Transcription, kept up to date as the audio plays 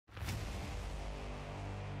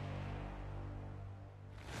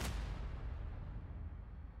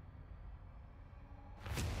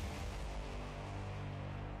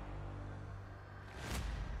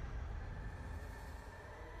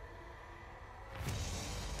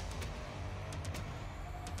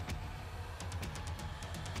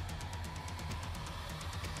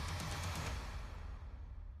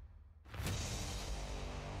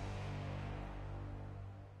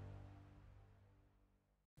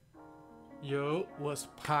Yo, what's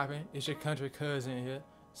poppin'? It's your country cousin here.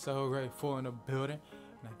 So grateful in the building.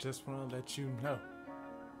 And I just want to let you know,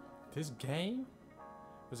 this game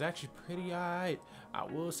was actually pretty alright. I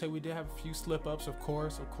will say we did have a few slip-ups, of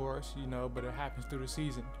course, you know, but it happens through the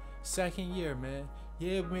season. Second year, man.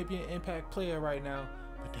 Yeah, we may be an impact player right now,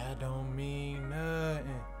 but that don't mean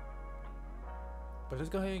nothing. But let's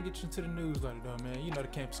go ahead and get you into the newsletter though, man. You know the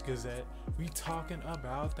Campus Gazette. We talking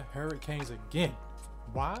about the Hurricanes again.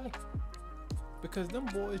 Why? Because them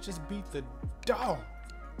boys just beat the dog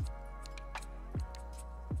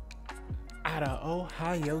out of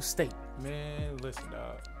Ohio State. Man, listen,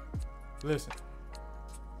 dog. Listen.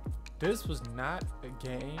 This was not a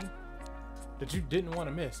game that you didn't want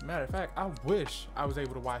to miss. Matter of fact, I wish I was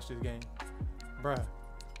able to watch this game. Bruh.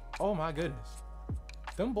 Oh my goodness.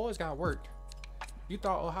 Them boys got worked. You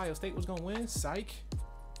thought Ohio State was gonna win? Psych.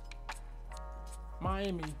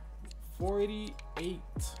 Miami,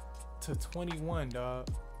 48-21, dog.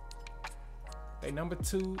 They number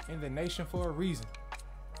 2 in the nation for a reason.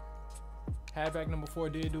 Halfback number 4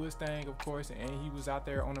 did do his thing, of course, and he was out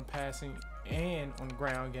there on the passing and on the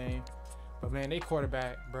ground game. But man, they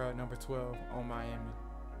quarterback, bro, number 12 on Miami.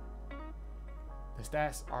 The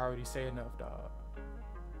stats already say enough, dog.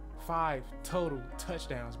 5 total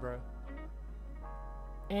touchdowns, bro.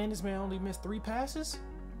 And this man only missed 3 passes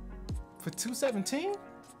for 217.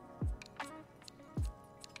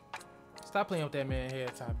 Stop playing with that man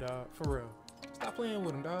head top, dog. For real. Stop playing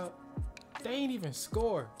with him, dog. They ain't even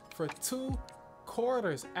scored for 2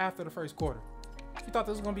 quarters after the first quarter. You thought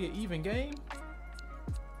this was gonna be an even game?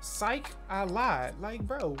 Psych, I lied. Like,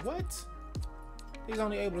 bro, what? He's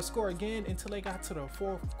only able to score again until they got to the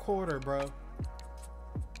 4th quarter, bro.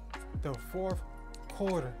 The 4th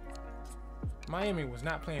quarter. Miami was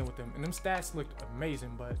not playing with them, and them stats looked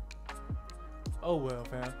amazing, but oh well,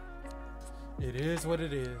 fam. It is what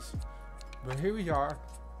it is. But here we are.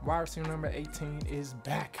 Wide receiver number 18 is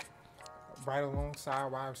back, right alongside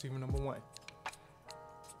wide receiver number 1.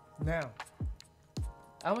 Now,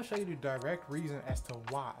 I'm gonna show you the direct reason as to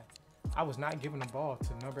why I was not giving the ball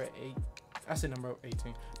to number 8. I said number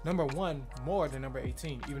 18. Number 1 more than number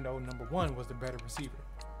 18, even though number 1 was the better receiver.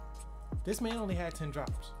 This man only had 10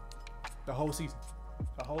 drops. The whole season.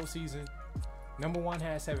 The whole season. Number 1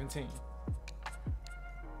 had 17.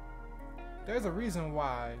 There's a reason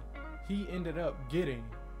why he ended up getting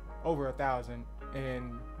over 1,000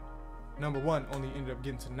 and number 1 only ended up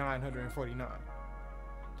getting to 949.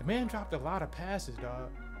 The man dropped a lot of passes,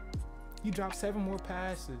 dog. He dropped 7 more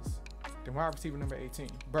passes than wide receiver number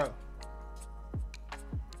 18. Bro.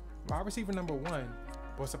 Wide receiver number 1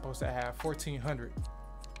 was supposed to have 1,400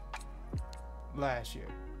 last year.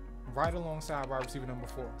 Right alongside wide receiver number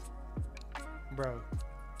 4. Bro.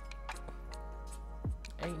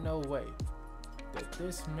 Ain't no way that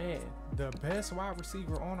this man, the best wide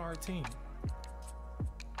receiver on our team,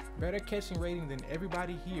 better catching rating than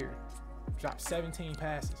everybody here, dropped 17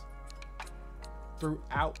 passes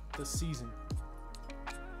throughout the season.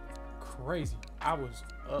 Crazy. I was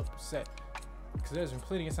upset because there's been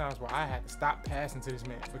plenty of times where I had to stop passing to this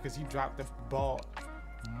man because he dropped the ball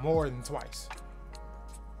more than twice.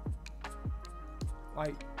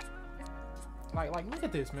 Like, look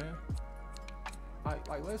at this, man.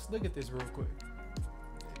 Like, let's look at this real quick.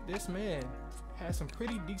 This man has some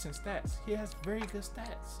pretty decent stats. He has very good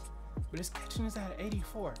stats, but his catching is at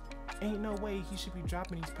 84. Ain't no way he should be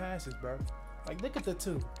dropping these passes, bro. Like, look at the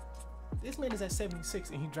 2. This man is at 76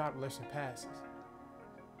 and he dropped less than passes.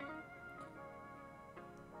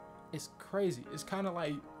 It's crazy. It's kind of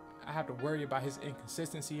like I have to worry about his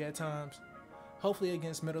inconsistency at times. Hopefully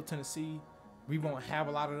against Middle Tennessee, we won't have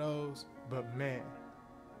a lot of those, but man,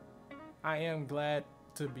 I am glad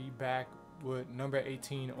to be back with number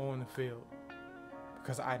 18 on the field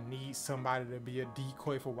because I need somebody to be a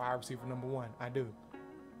decoy for wide receiver number 1. I do.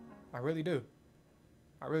 I really do.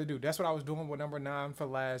 I really do. That's what I was doing with number 9 for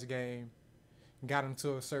last game. Got him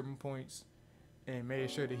to a certain points and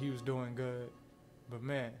made sure that he was doing good. But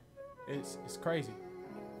man, it's crazy.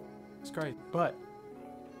 It's crazy. But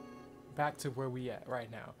back to where we at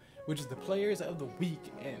right now, which is the players of the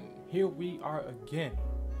week, and here we are again.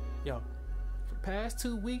 Yo, for the past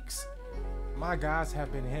 2 weeks, my guys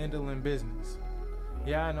have been handling business.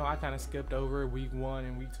 Yeah, I know I kind of skipped over week 1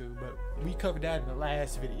 and week 2, but we covered that in the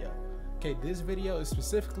last video. Okay, this video is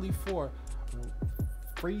specifically for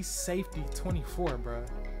free safety 24, bro.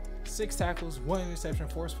 6 tackles, 1 interception,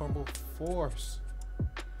 forced fumble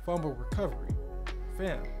recovery.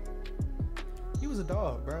 Fam, he was a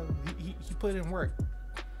dog, bro. He put in work.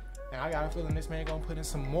 And I got a feeling this man gonna put in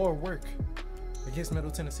some more work against Middle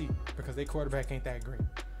Tennessee because their quarterback ain't that great.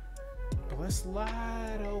 But let's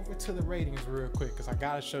slide over to the ratings real quick because I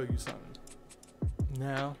got to show you something.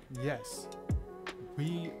 Now, yes,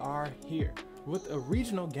 we are here with a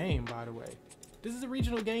regional game, by the way. This is a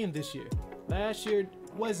regional game this year. Last year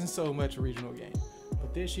wasn't so much a regional game.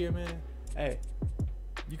 But this year, man, hey,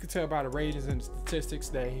 you can tell by the ratings and the statistics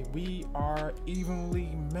that we are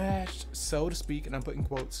evenly matched, so to speak, and I'm putting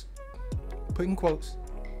quotes.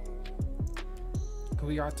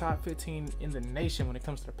 We are top 15 in the nation when it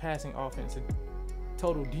comes to the passing offense and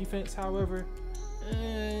total defense, however,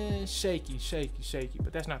 shaky.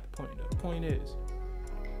 But that's not the point, though. The point is,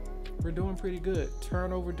 we're doing pretty good.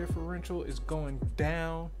 Turnover differential is going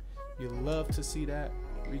down. You love to see that.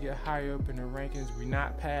 We get higher up in the rankings. We're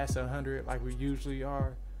not past 100 like we usually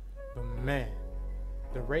are. But man,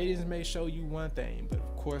 the ratings may show you one thing, but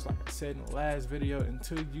of course, like I said in the last video,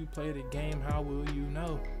 until you play the game, how will you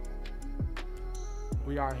know?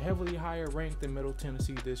 We are heavily higher ranked than Middle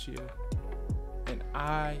Tennessee this year. And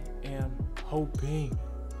I am hoping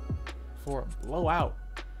for a blowout.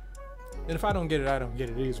 And if I don't get it, I don't get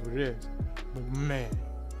it. It is what it is. But man,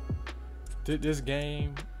 this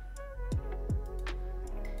game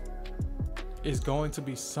is going to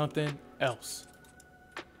be something else.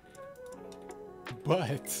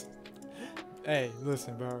 But, hey,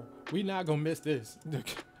 listen, bro. We not gonna miss this.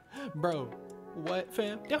 Bro, what,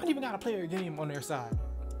 fam? They don't even got a player game on their side.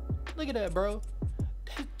 Look at that, bro.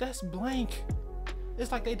 That's blank.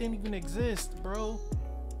 It's like they didn't even exist, bro.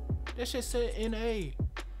 That shit said NA.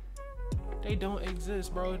 They don't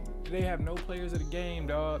exist, bro. They have no players of the game,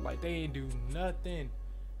 dog. Like, they ain't do nothing.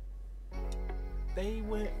 They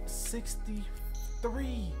went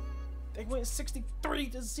 63. They went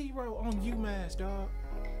 63-0 on UMass, dog.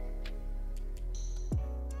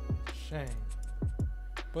 Shame.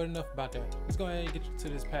 But enough about that. Let's go ahead and get to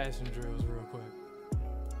this passing drills real quick.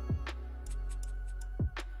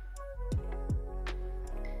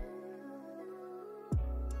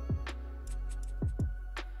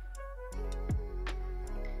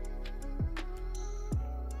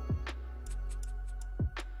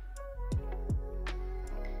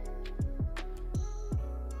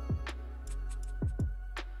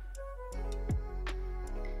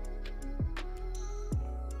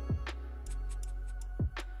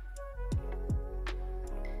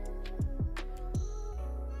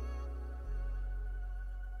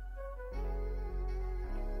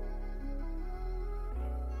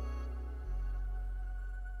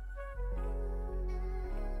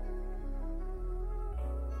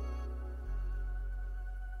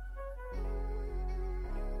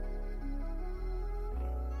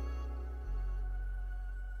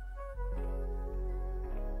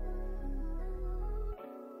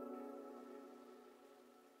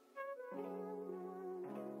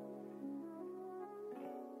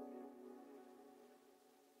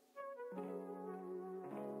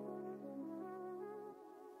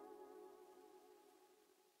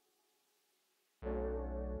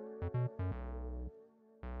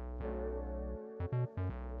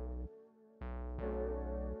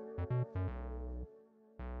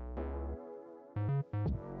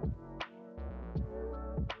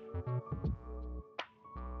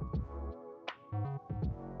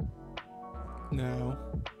 Now,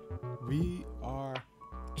 we are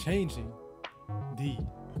changing the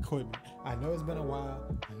equipment. I know it's been a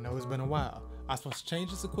while. I was supposed to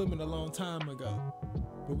change this equipment a long time ago.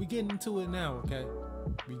 But we getting into it now, okay?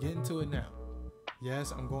 We getting to it now.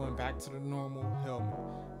 Yes, I'm going back to the normal helmet.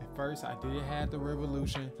 At first, I did have the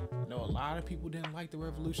Revolution. I know a lot of people didn't like the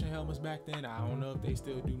Revolution helmets back then. I don't know if they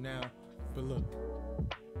still do now. But look,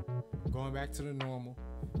 I'm going back to the normal.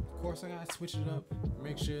 Of course, I gotta switch it up.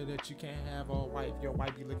 Make sure that you can't have all white. Your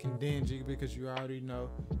white be looking dingy because you already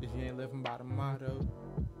know if you ain't living by the motto,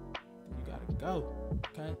 then you gotta go.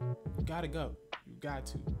 Okay? You gotta go. You got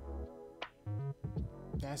to.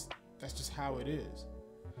 That's just how it is.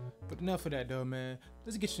 But enough of that though, man.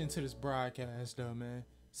 Let's get you into this broadcast though, man.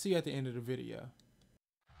 See you at the end of the video.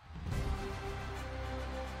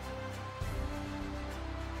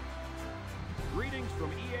 Greetings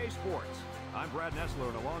from EA Sports. I'm Brad Nessler,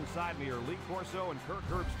 and alongside me are Lee Corso and Kirk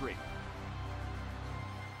Herbstreit.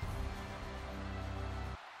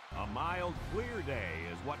 A mild, clear day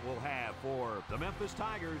is what we'll have for the Memphis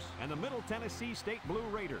Tigers and the Middle Tennessee State Blue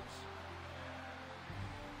Raiders.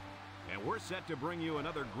 And we're set to bring you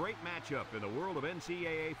another great matchup in the world of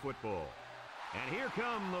NCAA football. And here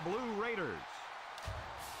come the Blue Raiders.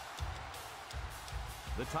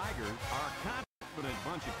 The Tigers are a confident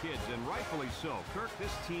bunch of kids, and rightfully so. Kirk,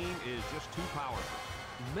 this team is just too powerful.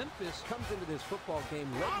 Memphis comes into this football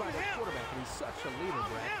game led by the quarterback, and he's such a leader,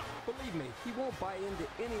 Brad. Believe me, he won't buy into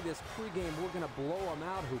any of this pregame, we're going to blow him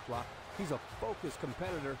out hoopla. He's a focused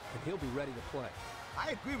competitor, and he'll be ready to play.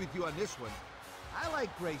 I agree with you on this one. I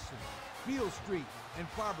like Grayson, Beale Street, and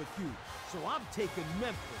barbecue, so I'm taking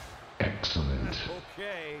Memphis. Excellent.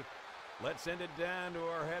 Okay, let's send it down to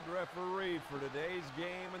our head referee for today's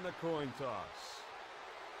game in the coin toss.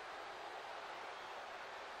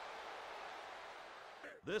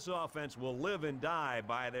 This offense will live and die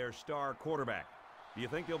by their star quarterback. Do you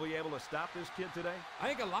think they'll be able to stop this kid today? I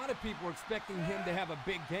think a lot of people are expecting him to have a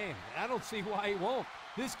big game. I don't see why he won't.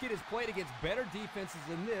 This kid has played against better defenses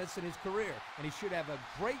than this in his career, and he should have a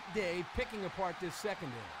great day picking apart this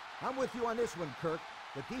secondary. I'm with you on this one, Kirk.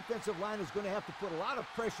 The defensive line is going to have to put a lot of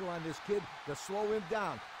pressure on this kid to slow him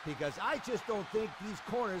down, because I just don't think these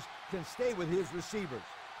corners can stay with his receivers.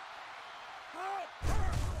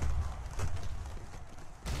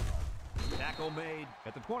 Tackle made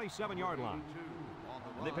at the 27-yard line.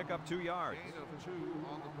 And they pick up 2 yards.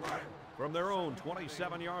 From their own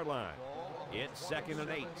 27-yard line, it's 2nd and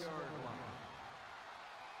 8.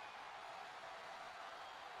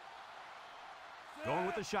 Going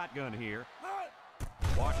with the shotgun here.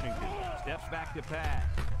 Washington steps back to pass.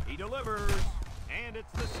 He delivers, and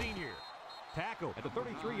it's the senior. Tackle at the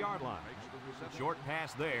 33-yard line. Short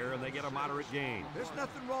pass there, and they get a moderate gain. There's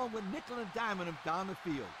nothing wrong with nickel and diming him down the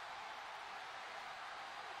field.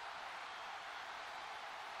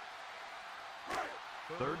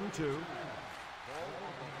 Third and 2.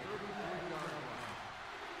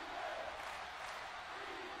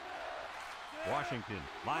 Washington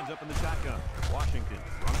lines up in the shotgun. Washington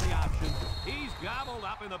runs the option. He's gobbled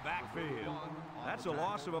up in the backfield. That's a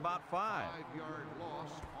loss of about 5. 5-yard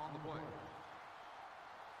loss on the play.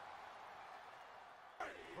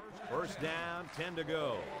 First down, 10 to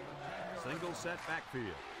go. Single set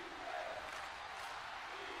backfield.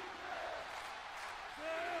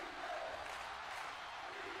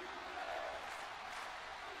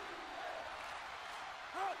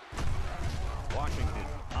 Washington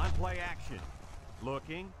on play action.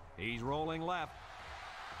 Looking. He's rolling left.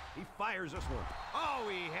 He fires this one. Oh,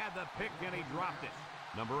 he had the pick and he dropped it.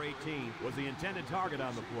 Number 18 was the intended target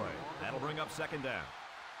on the play. That'll bring up 2nd down.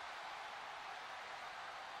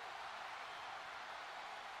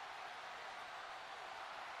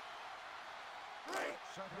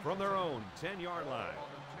 From their own 10-yard line,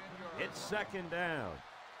 it's 2nd down.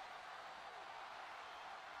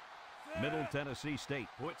 Middle Tennessee State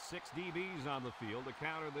puts 6 DBs on the field to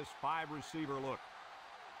counter this 5-receiver look.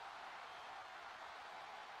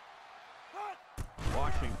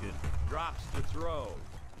 Washington drops to throw.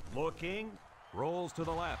 Looking, rolls to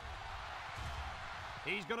the left.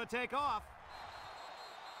 He's going to take off.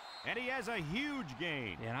 And he has a huge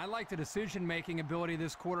gain. Yeah, and I like the decision-making ability of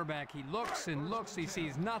this quarterback. He looks and looks. He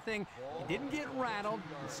sees nothing. He didn't get rattled.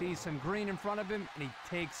 He sees some green in front of him, and he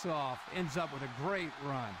takes off. Ends up with a great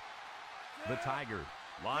run. The Tigers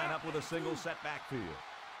line up with a single set backfield.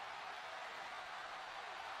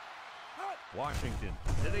 Washington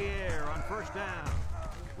to the air on first down.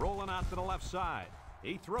 Rolling out to the left side.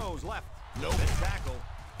 He throws left. Nope. Then tackle.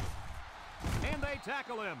 And they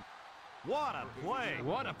tackle him. What a play.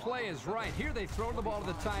 What a play is right. Here they throw the ball to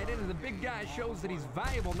the tight end, and the big guy shows that he's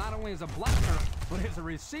valuable not only as a blocker, but as a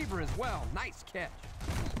receiver as well. Nice catch.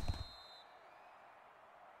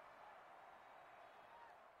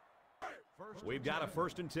 We've got a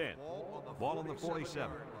 1st and 10. Ball on the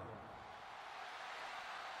 47.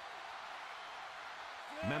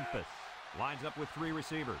 Memphis lines up with 3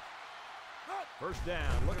 receivers. First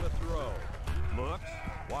down, look at the throw. Looks,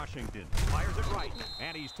 Washington fires it right,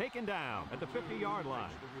 and he's taken down at the 50-yard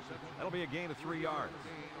line. That'll be a gain of 3 yards.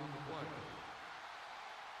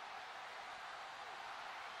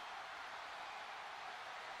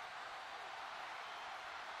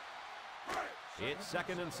 It's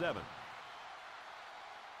 2nd and 7.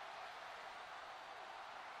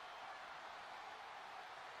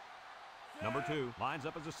 Number 2 lines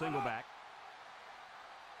up as a single back.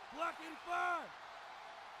 Blocking fire.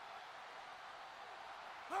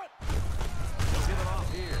 He'll get it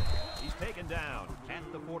off here. He's taken down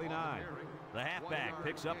at the 49. The halfback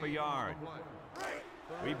picks up a yard.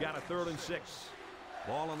 We've got a 3rd and 6.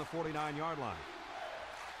 Ball on the 49-yard line.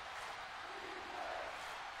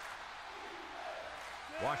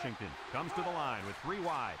 Washington comes to the line with 3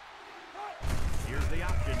 wide. Here's the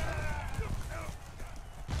option.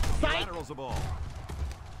 He laterals the ball.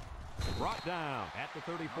 Brought down at the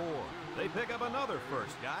 34. They pick up another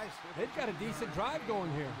first, guys. They've got a decent drive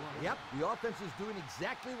going here. Yep, the offense is doing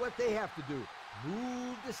exactly what they have to do.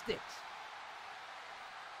 Move the sticks.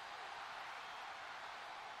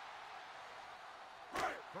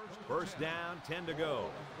 First down, 10 to go.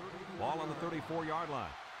 Ball on the 34-yard line.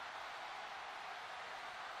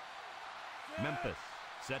 Memphis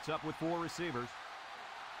sets up with 4 receivers.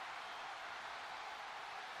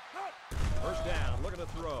 First down, look at the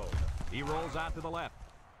throw. He rolls out to the left.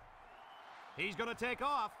 He's going to take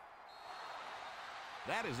off.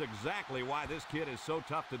 That is exactly why this kid is so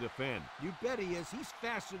tough to defend. You bet he is. He's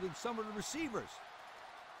faster than some of the receivers.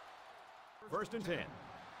 First and 10.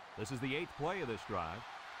 This is the 8th play of this drive.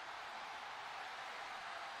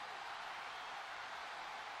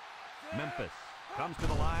 Memphis comes to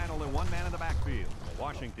the line, only 1 man in the backfield.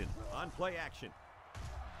 Washington on play action.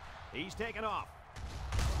 He's taken off.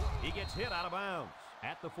 He gets hit out of bounds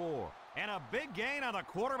at the 4. And a big gain on a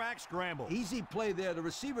quarterback scramble. Easy play there. The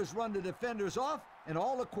receivers run the defenders off, and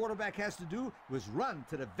all the quarterback has to do was run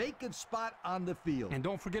to the vacant spot on the field. And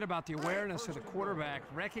don't forget about the awareness of the quarterback,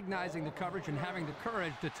 recognizing the coverage and having the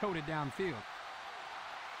courage to tote it downfield.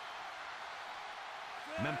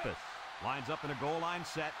 Memphis lines up in a goal line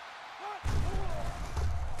set.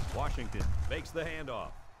 Washington fakes the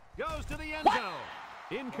handoff. Goes to the end zone.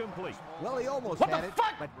 Incomplete. Well, he almost had it,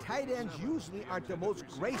 but tight ends usually aren't the most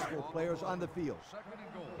graceful players on the field.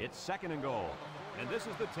 It's 2nd and goal. And this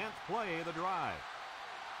is the 10th play of the drive.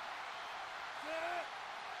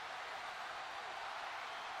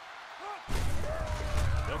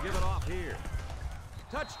 They'll give it off here.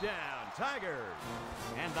 Touchdown, Tigers.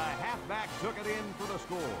 And the halfback took it in for the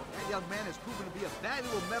score. That young man has proven to be a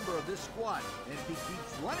valuable member of this squad. And if he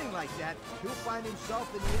keeps running like that, he'll find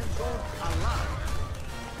himself in the end zone a lot.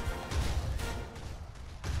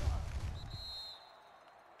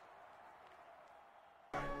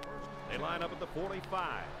 They line up at the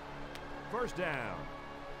 45. First down.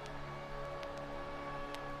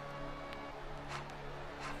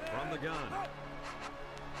 From the gun.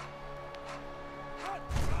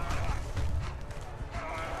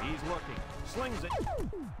 He's looking. Slings it.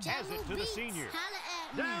 Has it to the senior.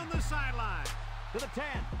 Down the sideline. To the 10.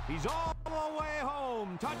 He's all the way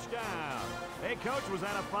home. Touchdown. Hey, Coach, was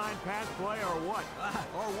that a fine pass play or what?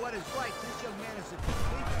 Or what is right. This young man is a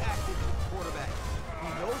complete package of quarterback. He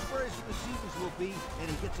knows where his receivers will be, and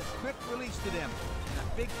he gets a quick release to them in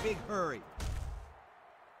a big, big hurry.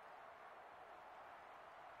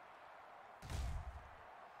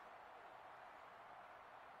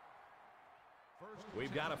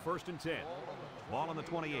 We've got a 1st and 10. Ball on the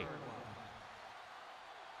 28.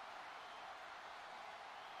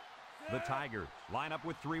 The Tigers line up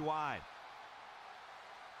with 3 wide.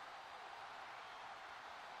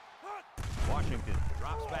 Washington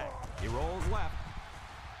drops back. He rolls left.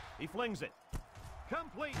 He flings it.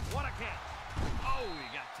 Complete. What a catch. Oh, he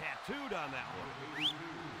got tattooed on that one.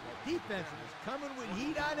 Defense is coming with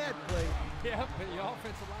heat on that play. Yeah, but the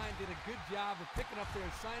offensive line did a good job of picking up their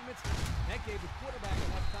assignments. That gave the quarterback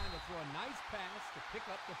enough time to throw a nice pass to pick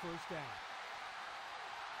up the first down.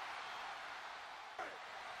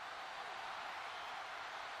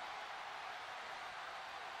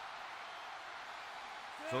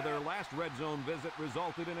 So their last red zone visit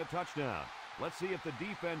resulted in a touchdown. Let's see if the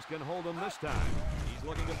defense can hold him this time. He's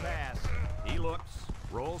looking to pass. He looks,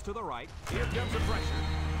 rolls to the right. Here comes the pressure,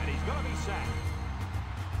 and he's going to be sacked.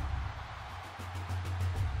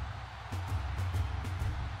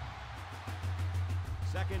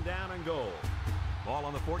 Second down and goal. Ball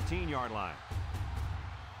on the 14-yard line.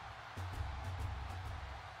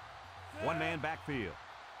 1-man backfield.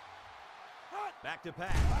 Back to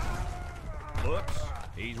pass. Looks.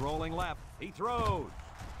 He's rolling left. He throws.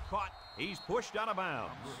 Caught. He's pushed out of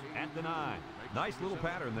bounds at the 9. Nice little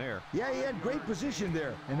pattern there. Yeah, he had great position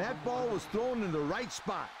there, and that ball was thrown in the right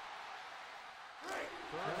spot.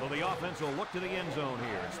 So the offense will look to the end zone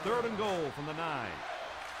here. It's 3rd and goal from the 9.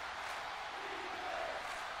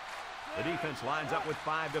 The defense lines up with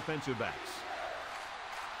 5 defensive backs.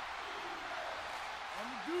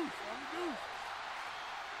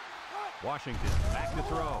 Washington back to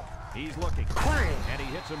throw. He's looking. And he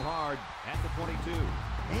hits him hard at the 22.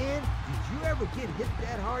 And did you ever get hit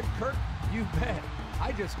that hard, Kirk? You bet.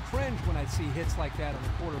 I just cringe when I see hits like that on the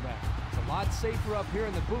quarterback. It's a lot safer up here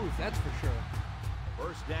in the booth, that's for sure.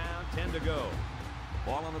 First down, 10 to go.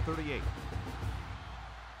 Ball on the 38.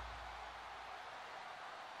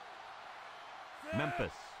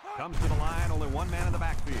 Memphis comes to the line, only 1 man in the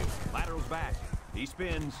backfield. Laterals back. He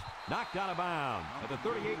spins, knocked out of bounds at the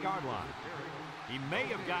 38-yard line. He may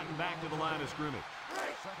have gotten back to the line of scrimmage.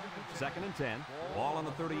 2nd and 10. Ball on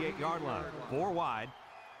the 38-yard line. 4 wide.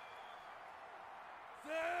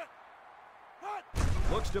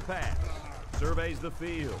 Looks to pass. Surveys the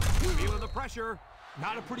field. Feeling the pressure.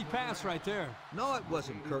 Not a pretty pass right there. No, it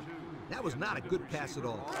wasn't, Kirk. That was not a good pass at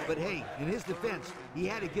all. But hey, in his defense, he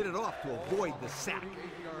had to get it off to avoid the sack.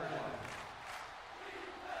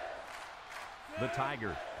 The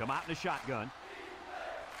Tigers come out in a shotgun.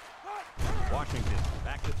 Washington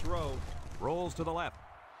back to throw. Rolls to the left.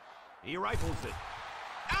 He rifles it.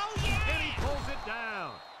 Oh, yeah! And he pulls it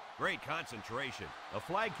down. Great concentration. A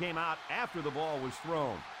flag came out after the ball was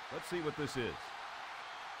thrown. Let's see what this is.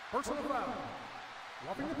 Personal foul.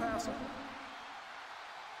 Roughing the passer.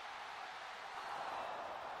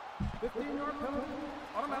 15-yard penalty.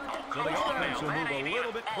 Automatic. So the offense will move a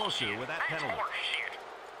little bit closer with that penalty.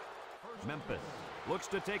 Memphis looks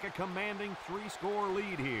to take a commanding 3-score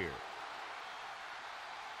lead here.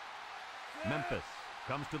 Memphis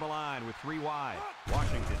comes to the line with 3 wide.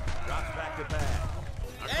 Washington drops back to pass.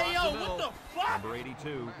 Hey, yo, what the fuck? Number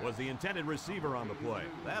 82 was the intended receiver on the play.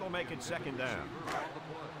 That'll make it 2nd down.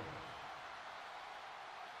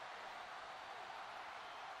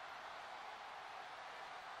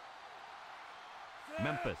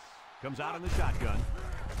 Memphis comes out in the shotgun.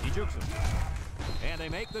 He jukes him. And they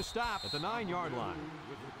make the stop at the 9-yard line.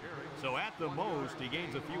 So at the most, he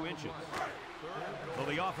gains a few inches. So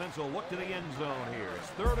the offense will look to the end zone here. It's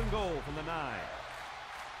 3rd and goal from the 9.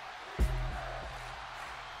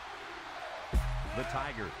 The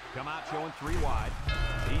Tigers come out showing 3 wide.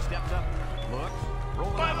 He steps up, looks,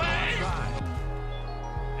 rolling out on the left side.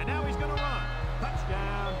 And now he's going to run.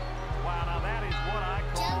 Touchdown. Wow, now that is what I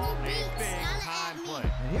call a big-time play.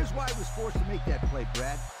 And here's why he was forced to make that play,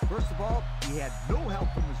 Brad. First of all, he had no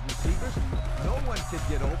help from his receivers. No one could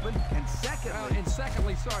get open. And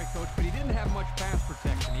secondly, sorry, Coach, but he didn't have much pass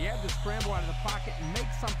protection. He had to scramble out of the pocket and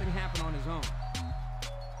make something happen on his own.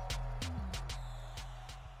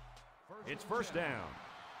 It's 1st down.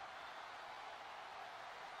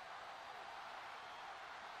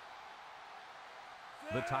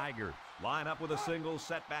 The Tigers line up with a single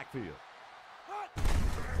set backfield.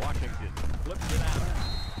 Washington flips it out.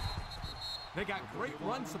 They got great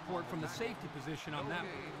run support from the safety position on that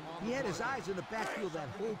one. he had his eyes in the backfield that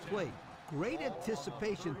whole play. Great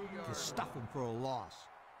anticipation to stuff him for a loss.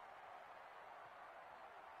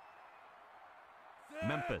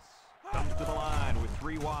 Memphis comes to the line with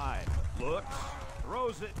 3 wide. Looks,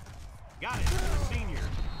 throws it, got it, senior.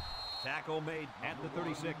 Tackle made at the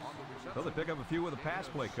 36. So they pick up a few with a pass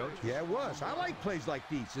play, Coach. Yeah, it was. I like plays like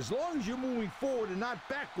these. As long as you're moving forward and not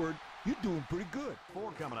backward, you're doing pretty good.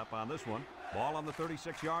 4 coming up on this one. Ball on the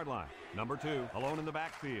 36-yard line. Number 2, alone in the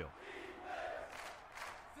backfield.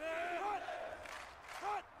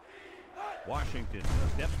 Washington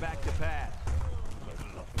steps back to pass.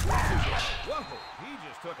 Whoa, he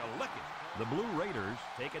just took a licking. The Blue Raiders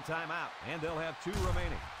take a timeout, and they'll have 2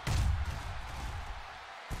 remaining.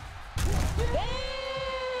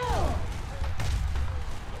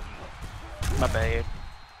 My bad.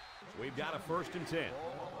 We've got a 1st and 10.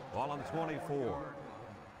 Ball on the 24.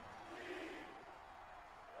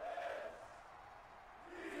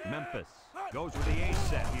 Memphis goes with the A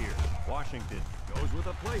set here. Washington goes with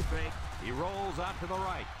a play fake. He rolls out to the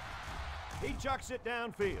right. He chucks it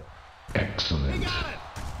downfield. Excellent. He got it!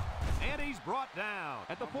 And he's brought down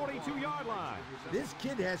at the 42-yard line. This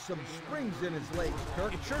kid has some springs in his legs,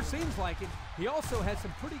 Kirk. It sure seems like it. He also has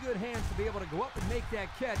some pretty good hands to be able to go up and make that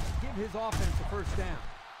catch, give his offense a 1st down.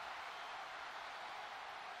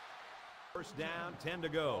 1st down, 10 to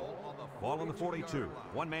go. Ball on the 42.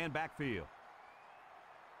 1-man backfield.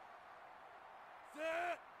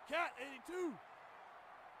 Cat 82.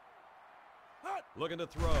 Looking to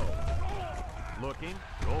throw. Looking,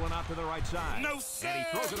 rolling out to the right side. No, sir. And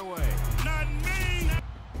he throws it away. Not me.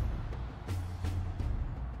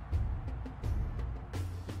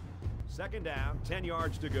 2nd down, 10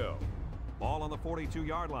 yards to go. Ball on the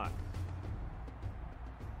 42-yard line.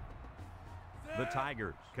 The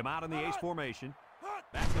Tigers come out in the ace formation.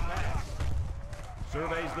 Back to pass.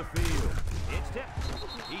 Surveys the field. It's tipped.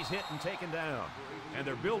 He's hit and taken down. And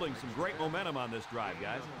they're building some great momentum on this drive,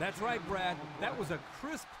 guys. That's right, Brad. That was a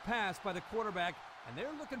crisp pass by the quarterback, and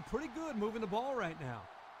they're looking pretty good moving the ball right now.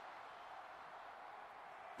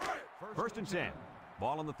 1st and 10.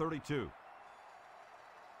 Ball on the 32.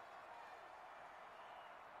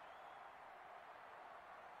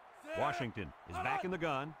 Washington is back in the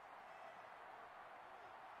gun.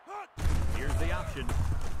 Here's the option.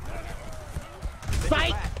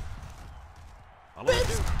 Fight!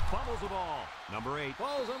 Fumbles the ball. Number 8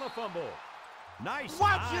 falls on the fumble. Nice.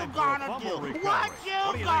 What time you for a gonna fumble do? recovery. What do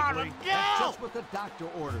you think, gonna Lee? do? That's just what the doctor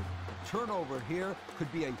ordered. Turnover here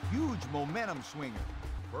could be a huge momentum swinger.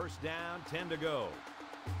 1st down, 10 to go.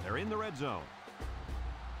 They're in the red zone.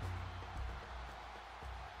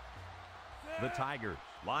 The Tigers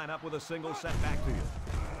line up with a single set backfield.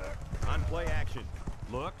 On play action.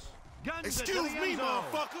 Looks. Guns Excuse it to the me, end zone.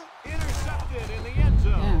 motherfucker. Intercepted in the end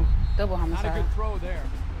zone. Yeah, double Not a homicide. good throw there.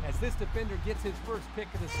 as this defender gets his first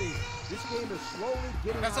pick of the season. This game is slowly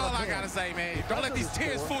getting That's out all of I hand. gotta say, man. Because Don't let of these the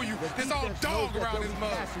tears score, fool you. the There's all defense dog knows that around they'll this be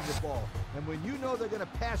mug. passing the ball. And when you know they're going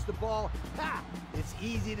to pass the ball, ha! It's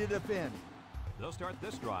easy to defend. They'll start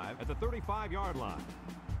this drive at the 35-yard line.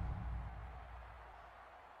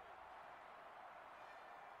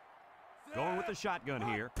 Going with the shotgun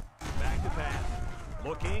here. Back to pass.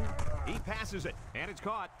 Looking. He passes it. And it's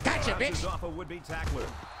caught. Gotcha, Bounces bitch. off a would-be tackler.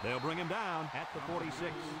 They'll bring him down at the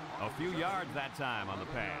 46. A few yards that time on the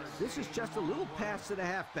pass. This is just a little pass to the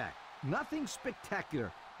halfback. Nothing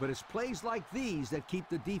spectacular, but it's plays like these that keep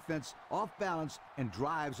the defense off balance and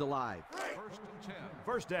drives alive. 1st and 10.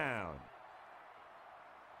 First down.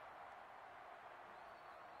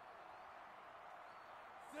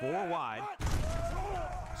 Four wide.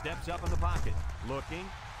 Steps up in the pocket. Looking.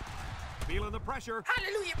 Feeling the pressure.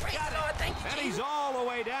 Hallelujah, praise the Lord, thank you, And he's all the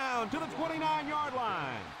way down to the 29-yard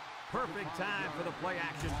line. Perfect time for the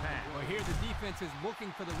play-action pass. Well, here the defense is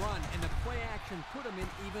looking for the run, and the play action put them in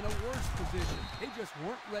even a worse position. They just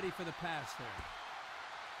weren't ready for the pass there.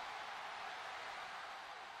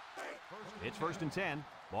 It's 1st and 10.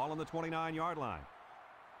 Ball on the 29-yard line.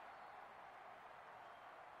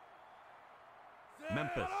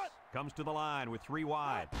 Memphis comes to the line with 3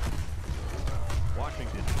 wide.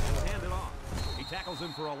 Washington will hand it off. He tackles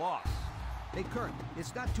him for a loss. Hey, Kirk,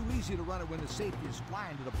 it's not too easy to run it when the safety is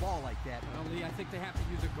flying to the ball like that. Well, Lee, I think they have to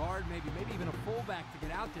use a guard, maybe even a fullback to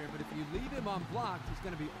get out there. But if you leave him unblocked, he's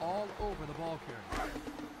going to be all over the ball carrier.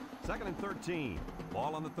 2nd and 13.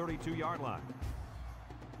 Ball on the 32-yard line.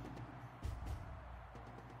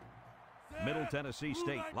 Middle Tennessee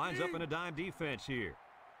State lines up in a dime defense here.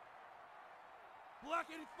 Black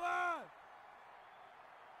 85.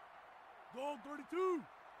 Gold 32.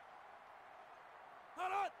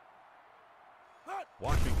 Hot.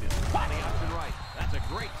 Washington on the option right. That's a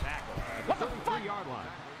great tackle at the 33-yard line.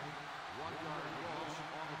 1-yard loss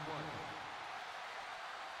on the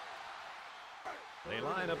play. They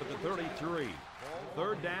line up at the 33.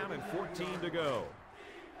 3rd down and 14 to go.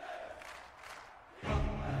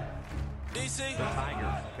 DC. The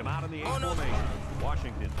Tigers come out in the 8 formation.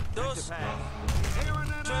 Washington back to pass. Aaron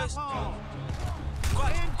and Outlaw.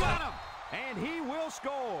 And got him. And he will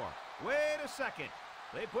score. Wait a second.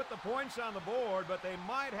 They put the points on the board, but they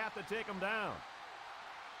might have to take them down.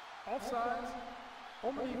 Offsides.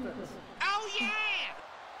 On the defense. Oh, yeah.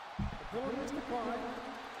 The penalty is declined.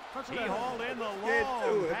 He Touchdown. hauled in the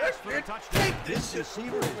long pass for the touchdown. This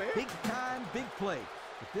receiver is big time, big play.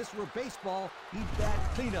 If this were baseball, he'd bat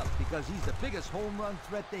cleanup because he's the biggest home run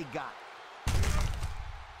threat they got.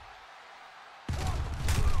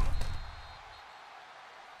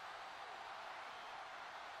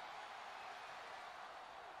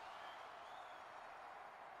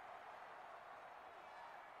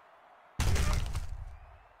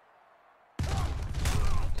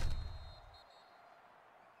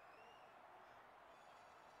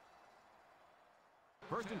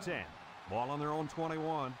 First and 10. Ball on their own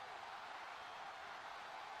 21.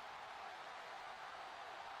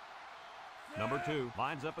 Number 2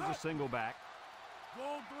 lines up as a single back.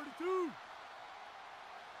 Gold 32.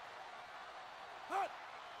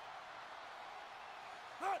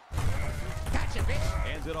 Gotcha, bitch.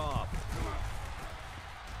 Hands it off.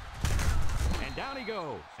 And down he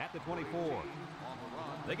goes at the 24.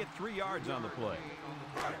 They get 3 yards on the play.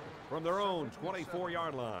 From their own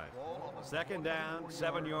 24-yard line. 2nd down,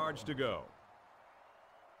 7 yards to go.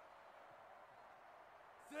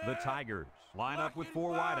 The Tigers line up with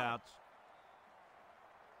 4 wideouts.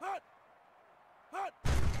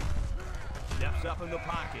 Steps up in the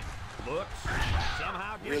pocket. Looks.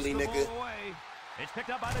 Somehow gets the ball away. It's picked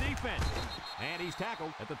up by the defense. And he's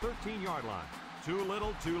tackled at the 13-yard line. Too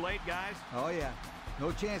little, too late, guys. Oh, yeah.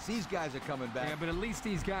 No chance these guys are coming back. Yeah, but at least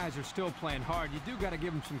these guys are still playing hard. You do got to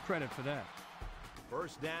give them some credit for that.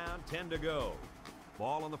 First down, 10 to go.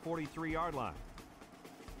 Ball on the 43-yard line.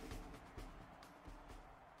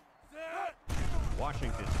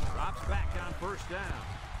 Washington drops back on first down.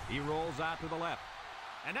 He rolls out to the left.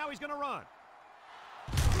 And now he's going to run.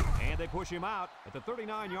 And they push him out at the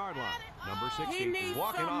 39-yard line. Number 60 is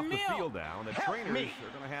walking off the field now, and the trainers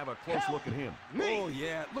are going to have a close look at him. Oh,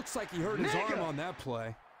 yeah. It looks like he hurt his arm on that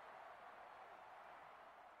play.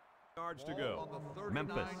 Yards to go.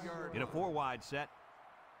 Memphis in a 4-wide set.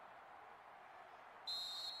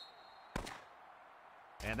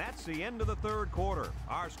 And that's the end of the 3rd quarter.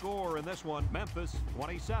 Our score in this one, Memphis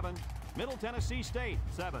 27, Middle Tennessee State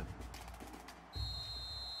 7.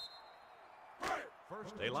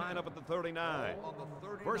 They line up at the 39.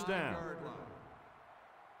 First down.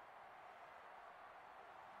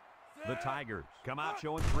 The Tigers come out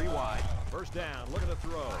showing 3 wide. First down, look at the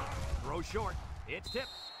throw. Throw short. It's tipped.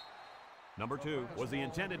 Number 2 was the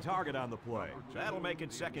intended target on the play. That'll make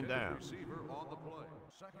it second down.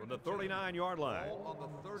 From the 39-yard line.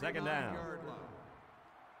 Second down.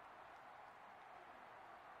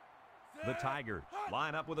 The Tigers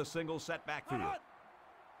line up with a single set backfield.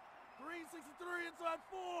 363 inside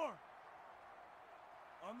 4.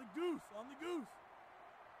 On the goose, on the goose.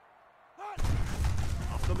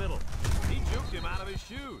 Up the middle. He juked him out of his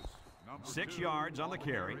shoes. 6 yards on the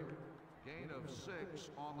carry. Gain of 6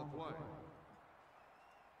 on the play.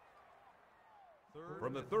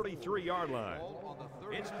 From the 33-yard line.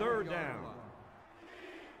 It's third down.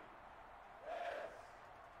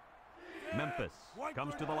 Memphis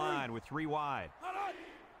comes to the line with 3 wide.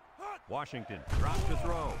 Washington drops to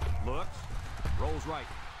throw. Looks. Rolls right.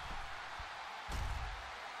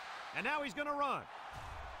 And now he's going to run.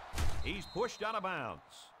 He's pushed out of bounds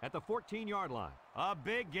at the 14-yard line. A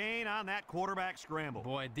big gain on that quarterback scramble.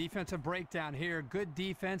 Boy, defensive breakdown here. Good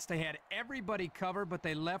defense. They had everybody covered, but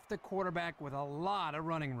they left the quarterback with a lot of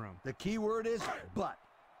running room. The key word is but.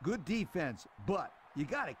 Good defense, but you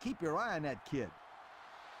got to keep your eye on that kid.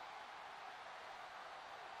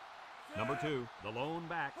 Number 2, the lone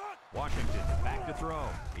back. Washington back to throw.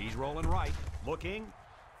 He's rolling right. Looking.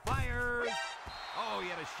 Fires. Oh, he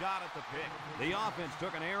had a shot at the pick. The offense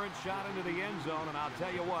took an errant shot into the end zone, and I'll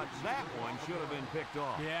tell you what, that one should have been picked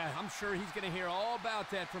off. Yeah, I'm sure he's going to hear all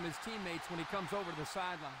about that from his teammates when he comes over to the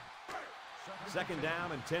sideline. Second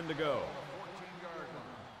down and 10 to go.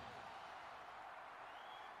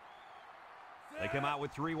 They come out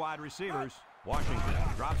with 3 wide receivers. Washington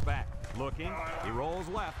drops back. Looking. He rolls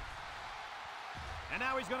left. And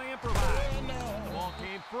now he's going to improvise. The ball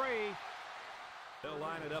came free. They'll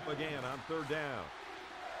line it up again on third down.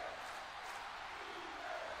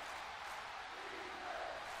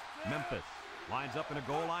 Memphis lines up in a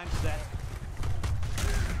goal line set.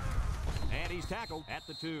 And he's tackled at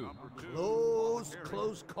the 2.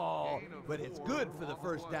 Close call, but it's good for the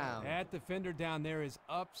first down. That defender down there is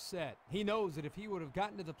upset. He knows that if he would have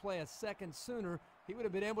gotten to the play a second sooner, he would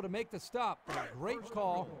have been able to make the stop. A great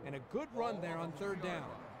call and a good run there on third down.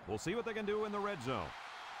 We'll see what they can do in the red zone.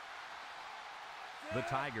 The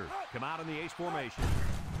Tigers come out in the ace formation.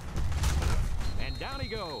 And down he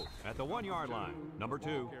goes at the 1-yard line. Number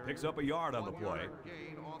 2 picks up a yard on the play.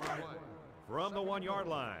 From the 1-yard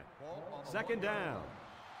line. Second down.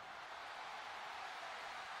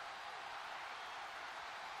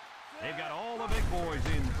 They've got all the big boys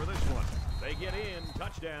in for this one. They get in,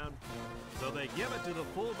 touchdown. So they give it to the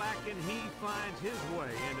fullback, and he finds his way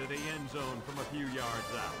into the end zone from a few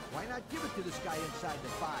yards out. Why not give it to this guy inside the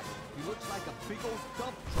 5? He looks like a big old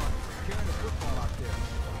dump truck carrying the football out there.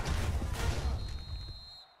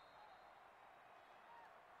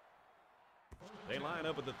 They line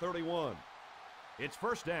up at the 31. It's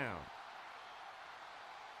first down.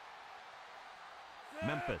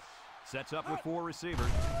 Memphis sets up with 4 receivers.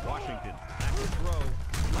 Washington back to throw.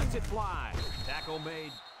 Lets it fly. Tackle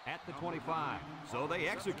made at the 25. So they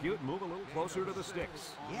execute and move a little closer to the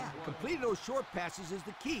sticks. Yeah, completing those short passes is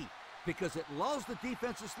the key because it lulls the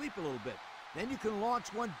defense asleep a little bit. Then you can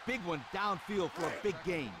launch one big one downfield for a big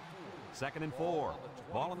gain. Second and 4.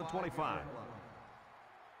 Ball on the 25.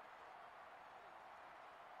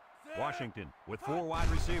 Washington with 4 wide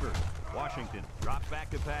receivers. Washington drops back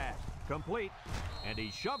to pass. Complete. And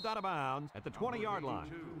he's shoved out of bounds at the 20-yard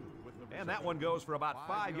line. And that one goes for about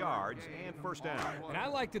 5 yards and first down. And I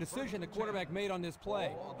like the decision the quarterback made on this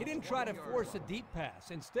play. He didn't try to force a deep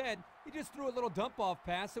pass. Instead, he just threw a little dump-off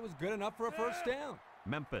pass that was good enough for a first down.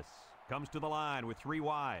 Memphis comes to the line with 3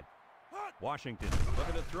 wide. Washington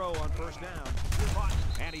looking to throw on first down.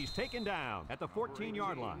 And he's taken down at the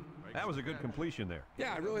 14-yard line. That was a good completion there.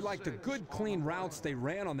 Yeah, I really liked the good, clean routes they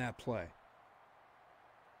ran on that play.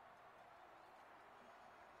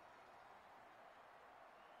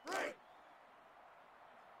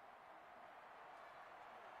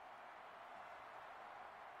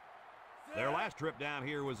 Their last trip down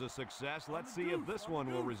here was a success. Let's see if this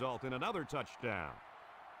one will result in another touchdown.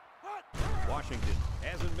 Washington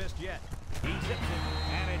hasn't missed yet. He zips it,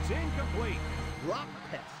 and it's incomplete. Drop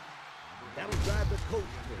pass. That'll drive the coach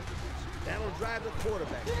crazy. That'll drive the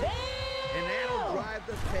quarterback crazy. And that'll drive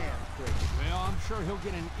the fans crazy. Well, I'm sure he'll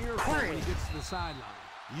get an earful when he gets to the sideline.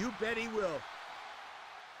 You bet he will.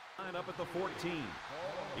 Line up at the 14.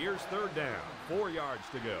 Here's third down. 4 yards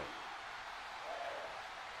to go.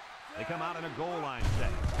 They come out in a goal line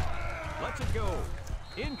set. Lets it go.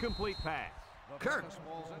 Incomplete pass. Kirk,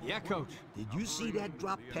 Yeah, Coach. did you see that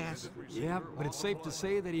drop pass? Yeah, but it's safe to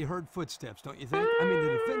say that he heard footsteps, don't you think? I mean,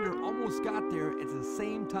 the defender almost got there at the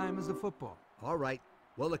same time as the football. All right.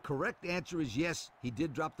 Well, the correct answer is yes, he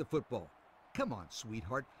did drop the football. Come on,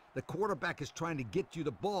 sweetheart. The quarterback is trying to get you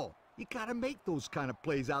the ball. You got to make those kind of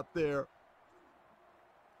plays out there.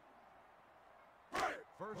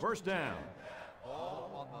 First down.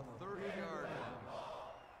 Ball on the 30-yard line.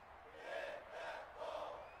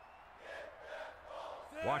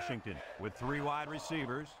 Washington with 3 wide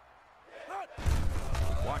receivers.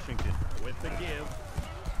 Washington with the give.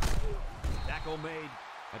 Tackle made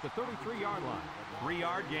at the 33-yard line.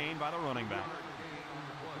 3-yard gain by the running back.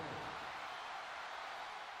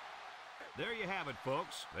 There you have it,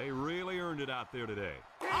 folks. They really earned it out there today.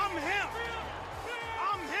 I'm him!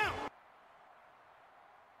 I'm him!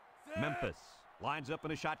 Memphis lines up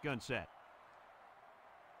in a shotgun set.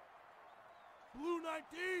 Blue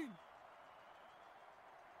 19!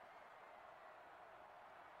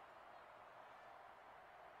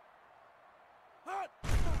 Hot!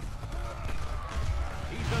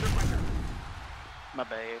 He's under pressure. My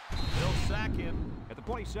bad. They'll sack him at the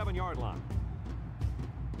 27-yard line.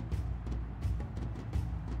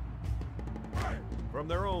 From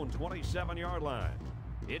their own 27-yard line,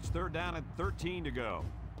 it's 3rd down and 13 to go.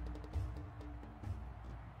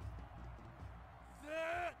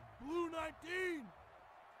 Set! Blue 19!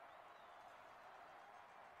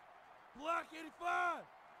 Black 85!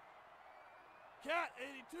 Cat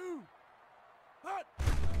 82! Hot!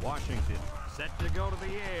 Washington set to go to the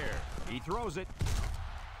air. He throws it.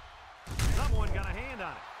 Someone got a hand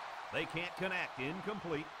on it. They can't connect.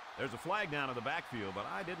 Incomplete. There's a flag down in the backfield, but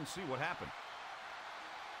I didn't see what happened.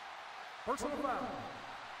 Personal foul.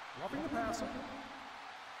 Roughing the passer.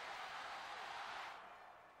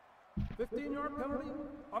 15-yard penalty.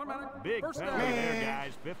 Automatic. Big First penalty down. there,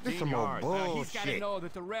 guys. 15 some more yards. bull. He's got to shit. know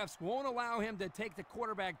that the refs won't allow him to take the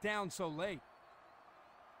quarterback down so late.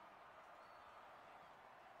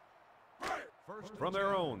 From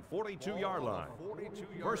their own 42-yard line.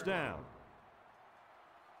 First down.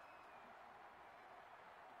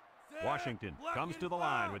 Set! Washington Black comes to the 85!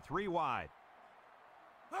 line with 3 wide.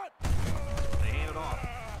 Hot! They hand it off.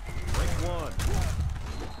 Break 1.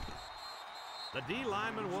 The D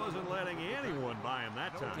lineman wasn't letting anyone by him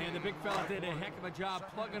that time. And the big fella did a heck of a job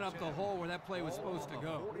plugging up the hole where that play was supposed to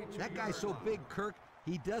go. That guy's so big, Kirk,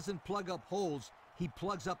 he doesn't plug up holes. He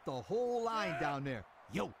plugs up the whole line down there.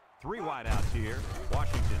 Yo. 3 wideouts here.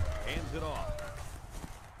 Washington hands it off.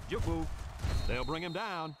 Juku. They'll bring him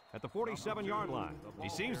down at the 47-yard line. He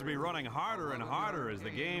seems to be running harder and harder as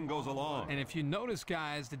the game goes along. And if you notice,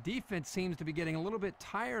 guys, the defense seems to be getting a little bit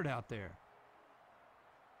tired out there.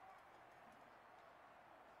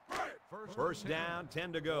 First down,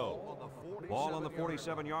 10 to go. Ball on the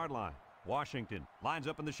 47-yard line. Washington lines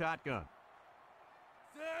up in the shotgun.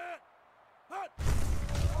 Set! Hot!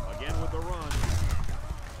 Again with the run.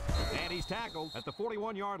 And he's tackled at the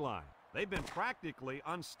 41-yard line. They've been practically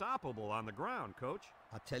unstoppable on the ground, Coach.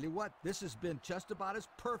 I'll tell you what, this has been just about as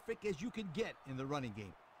perfect as you can get in the running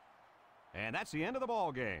game. And that's the end of the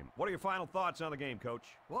ball game. What are your final thoughts on the game, Coach?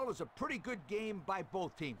 Well, it was a pretty good game by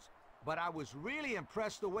both teams, but I was really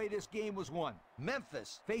impressed the way this game was won.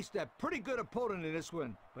 Memphis faced a pretty good opponent in this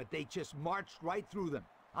one, but they just marched right through them.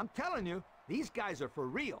 I'm telling you, these guys are for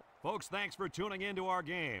real. Folks, thanks for tuning into our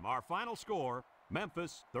game. Our final score,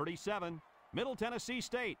 Memphis 37, Middle Tennessee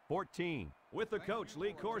State 14. With the coach,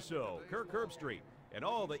 Lee Corso, Kirk Herbstreit, and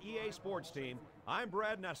all the EA Sports team, I'm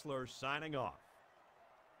Brad Nessler signing off.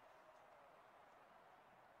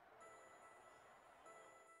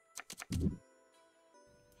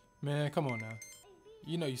 Man, come on now.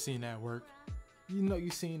 You know you seen that work. You know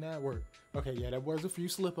you seen that work. Okay, yeah, there was a few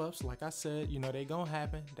slip-ups. Like I said, you know they gonna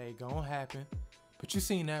happen. They gonna happen. But you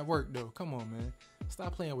seen that work, though. Come on, man.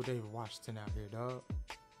 Stop playing with David Washington out here, dog.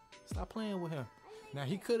 Stop playing with him. Now,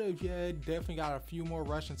 he could have, yeah, definitely got a few more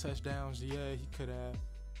rushing touchdowns. Yeah, he could have.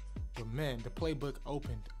 But, man, the playbook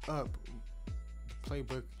opened up. The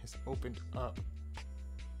playbook has opened up.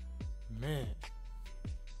 Man.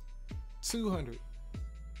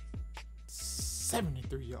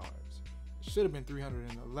 273 yards. Should have been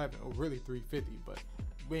 311, or really 350, but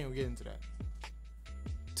we ain't gonna get into that.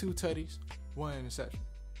 2 tutties, 1 interception.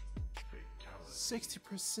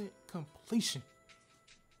 60% completion.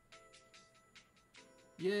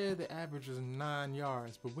 Yeah, the average was 9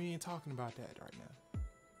 yards, but we ain't talking about that right now.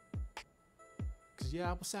 Cause yeah,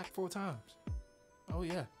 I was sacked 4 times. Oh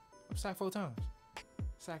yeah, I'm sacked 4 times.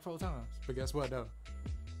 Sacked 4 times. But guess what though?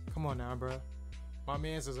 Come on now, bro. My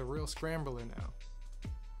man's is a real scrambler now.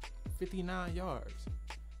 59 yards.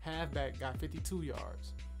 Halfback got 52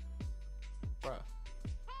 yards.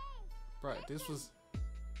 bruh, this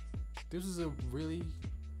was a really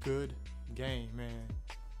good game, man.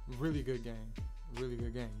 Really good game. Really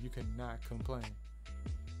good game. You cannot complain.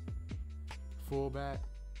 Fullback,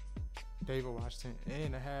 David Washington,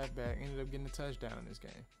 and the halfback ended up getting a touchdown in this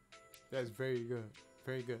game. That's very good.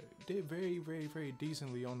 Very good. Did very, very, very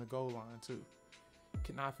decently on the goal line, too.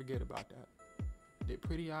 Cannot forget about that. Did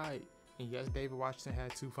pretty alright. And yes, David Washington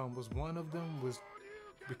had 2 fumbles. One of them was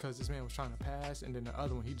because this man was trying to pass, and then the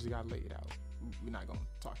other one, he just got laid out. We're not going to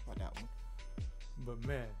talk about that one. But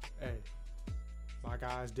man, hey, my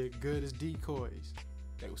guys did good as decoys.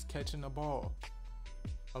 They was catching the ball.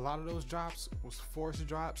 A lot of those drops was forced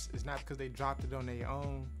drops. It's not because they dropped it on their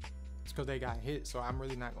own. It's because they got hit, so I'm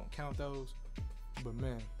really not going to count those. But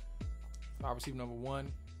man, wide receiver number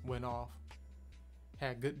 1 went off.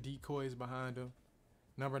 Had good decoys behind him.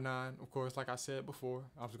 Number 9, of course, like I said before,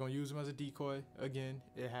 I was going to use him as a decoy. Again,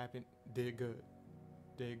 it happened. Did good.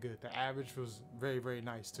 Did good. The average was very, very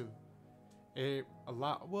nice, too. I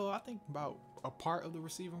think about a part of the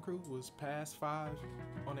receiving crew was past 5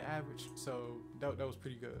 on the average. So that was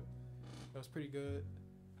pretty good. That was pretty good.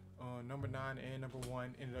 Number 9 and number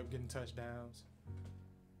 1 ended up getting touchdowns.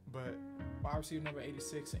 But wide receiver number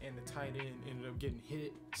 86 and the tight end ended up getting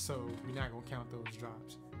hit. So we're not going to count those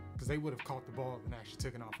drops, because they would have caught the ball and actually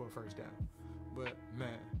took it off for a first down. But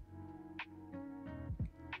man,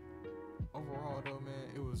 overall though, man,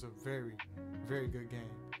 it was a very, very good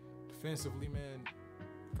game. Defensively, man,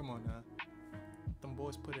 come on now. Them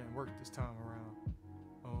boys put in work this time around.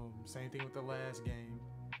 Same thing with the last game.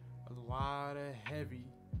 A lot of heavy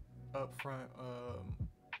up front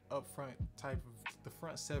type of, the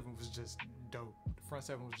front 7 was just dope. The front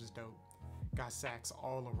 7 was just dope. Got sacks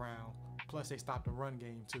all around. Plus they stopped the run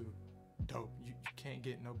game too. Dope. You can't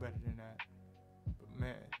get no better than that. But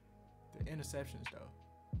man, the interceptions though.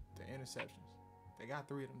 The interceptions. They got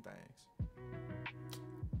 3 of them things.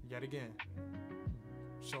 Yet again,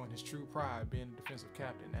 showing his true pride being a defensive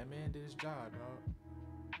captain. That man did his job, dog.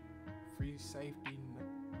 Free safety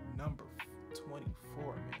number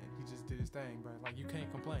 24, man. He just did his thing, bro. Like, you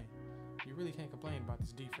can't complain. You really can't complain about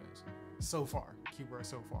this defense. So far. Keyword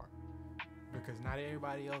so far. Because not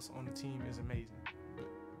everybody else on the team is amazing. But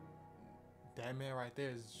that man right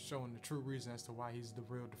there is showing the true reason as to why he's the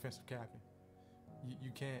real defensive captain.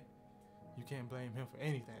 You can't blame him for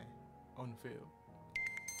anything on the field.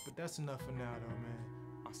 But that's enough for now, though, man.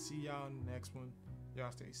 I'll see y'all in the next one.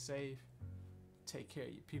 Y'all stay safe. Take care of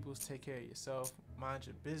your peoples. Take care of yourself. Mind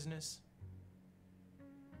your business.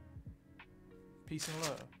 Peace and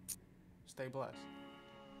love. Stay blessed.